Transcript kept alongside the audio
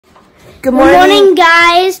Good morning,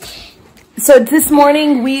 guys. So this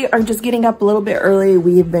morning we are just getting up a little bit early.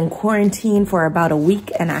 We've been quarantined for about a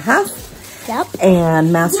week and a half. Yep.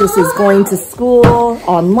 And Masters is going to school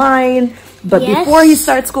online. But before he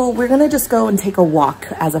starts school, we're gonna just go and take a walk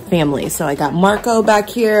as a family. So I got Marco back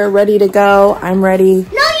here ready to go. I'm ready.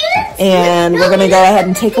 And we're gonna go ahead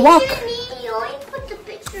and take a walk.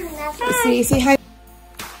 See hi.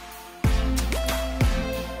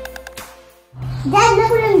 Dad,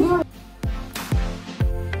 look what I'm doing.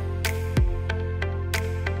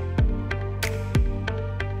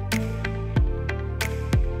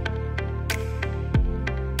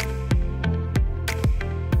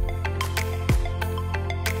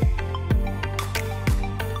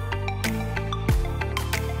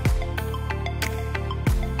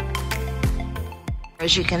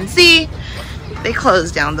 As you can see, they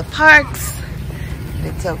closed down the parks.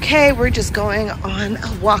 It's okay, we're just going on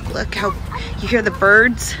a walk. Look how you hear the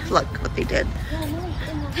birds. Look what they did.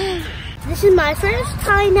 This is my first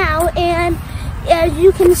time now, and as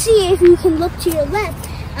you can see, if you can look to your left,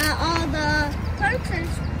 all the parks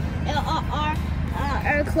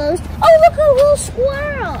are closed. Oh, look, a little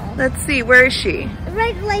squirrel. Let's see, where is she?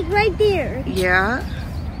 Right there. Yeah.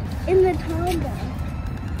 In the condo.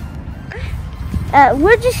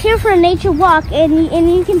 We're just here for a nature walk, and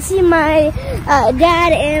you can see my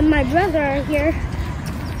dad and my brother here.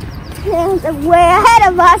 And way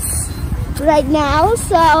ahead of us right now,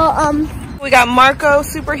 so we got Marco,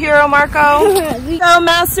 superhero Marco. So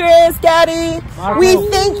Masters, Daddy, we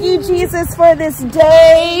thank you, Jesus, for this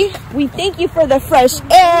day. We thank you for the fresh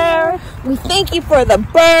air. We thank you for the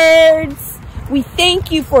birds. We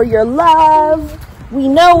thank you for your love. We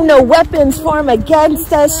know no weapons formed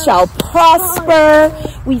against us shall prosper.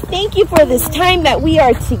 We thank you for this time that we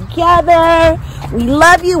are together. We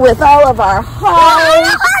love you with all of our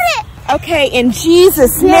hearts. Okay, in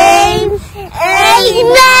Jesus' name, amen.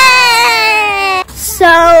 So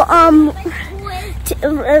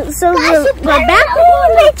we're back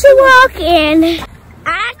on nature walk, and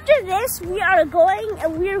after this we are going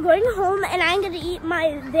home, and I'm gonna eat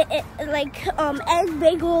my egg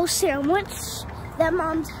bagel sandwich that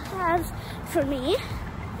Mom has for me.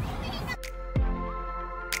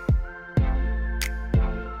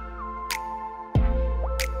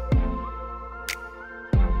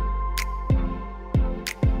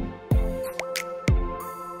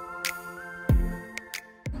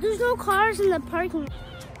 There's no cars in the parking lot.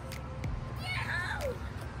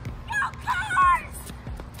 No cars!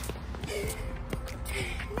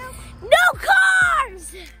 No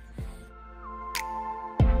cars!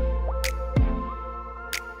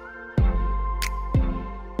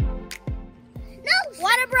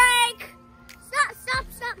 Water break!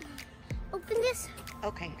 Stop. Open this.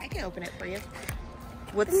 Okay, I can open it for you.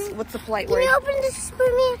 What's the polite word? Can you open this for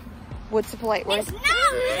me? What's the polite word? It's not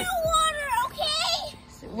mineral water, okay?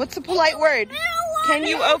 What's the polite word? Can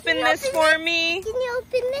you open this for me? Can you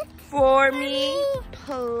open it? For me,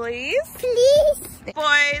 please? Please.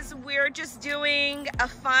 Boys, we're just doing a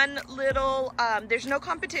fun little, there's no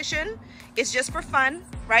competition. It's just for fun,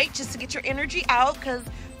 right? Just to get your energy out, because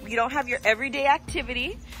you don't have your everyday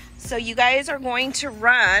activity. So you guys are going to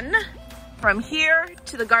run from here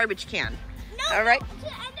to the garbage can. No, all right?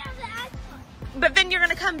 But then you're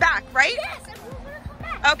gonna come back, right? Yes, I'm gonna come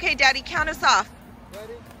back. Okay, Daddy, count us off.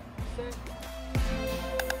 Ready, set.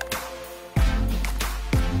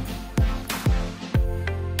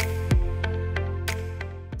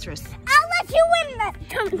 I'll let you win that.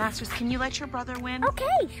 Masters, can you let your brother win?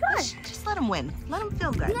 Okay, sure. Just let him win. Let him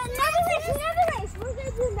feel good. Another race. We're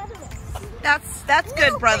gonna do another race. That's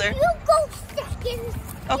good, brother. You go second.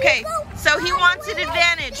 Okay, so he wants an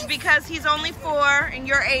advantage because he's only 4 and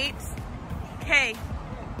you're 8. Okay.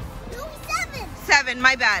 No, 7. 7,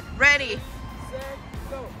 my bad. Ready. Set,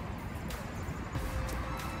 go.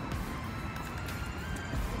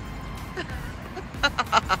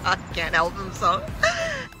 Can't help himself.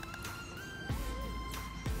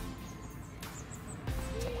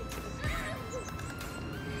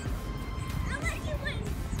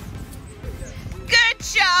 Good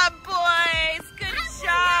job, boys. Good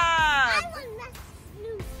job.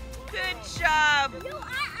 Good job. No,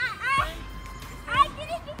 I did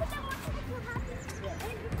it because I wanted to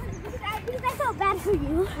happen. Because I felt bad for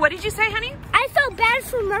you. What did you say, honey? I felt bad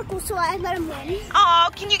for Merkel, so I let him win. Oh,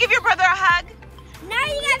 can you give your brother a hug? Now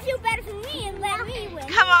you gotta feel better for me and let me win.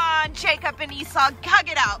 Come on, Jacob and Esau, hug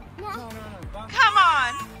it out. No. Come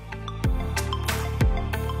on.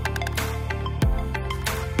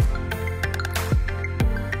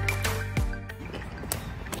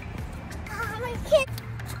 My kid.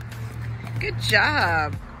 Good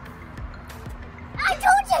job. I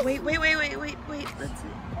told you Wait. Let's see.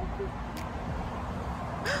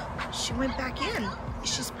 She went back in.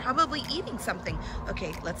 She's probably eating something.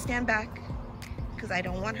 Okay, let's stand back because I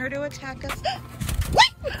don't want her to attack us.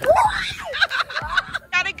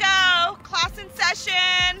 Gotta go. Class in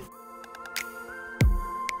session.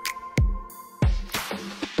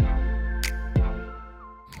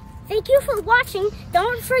 Thank you for watching.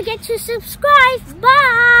 Don't forget to subscribe.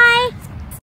 Bye.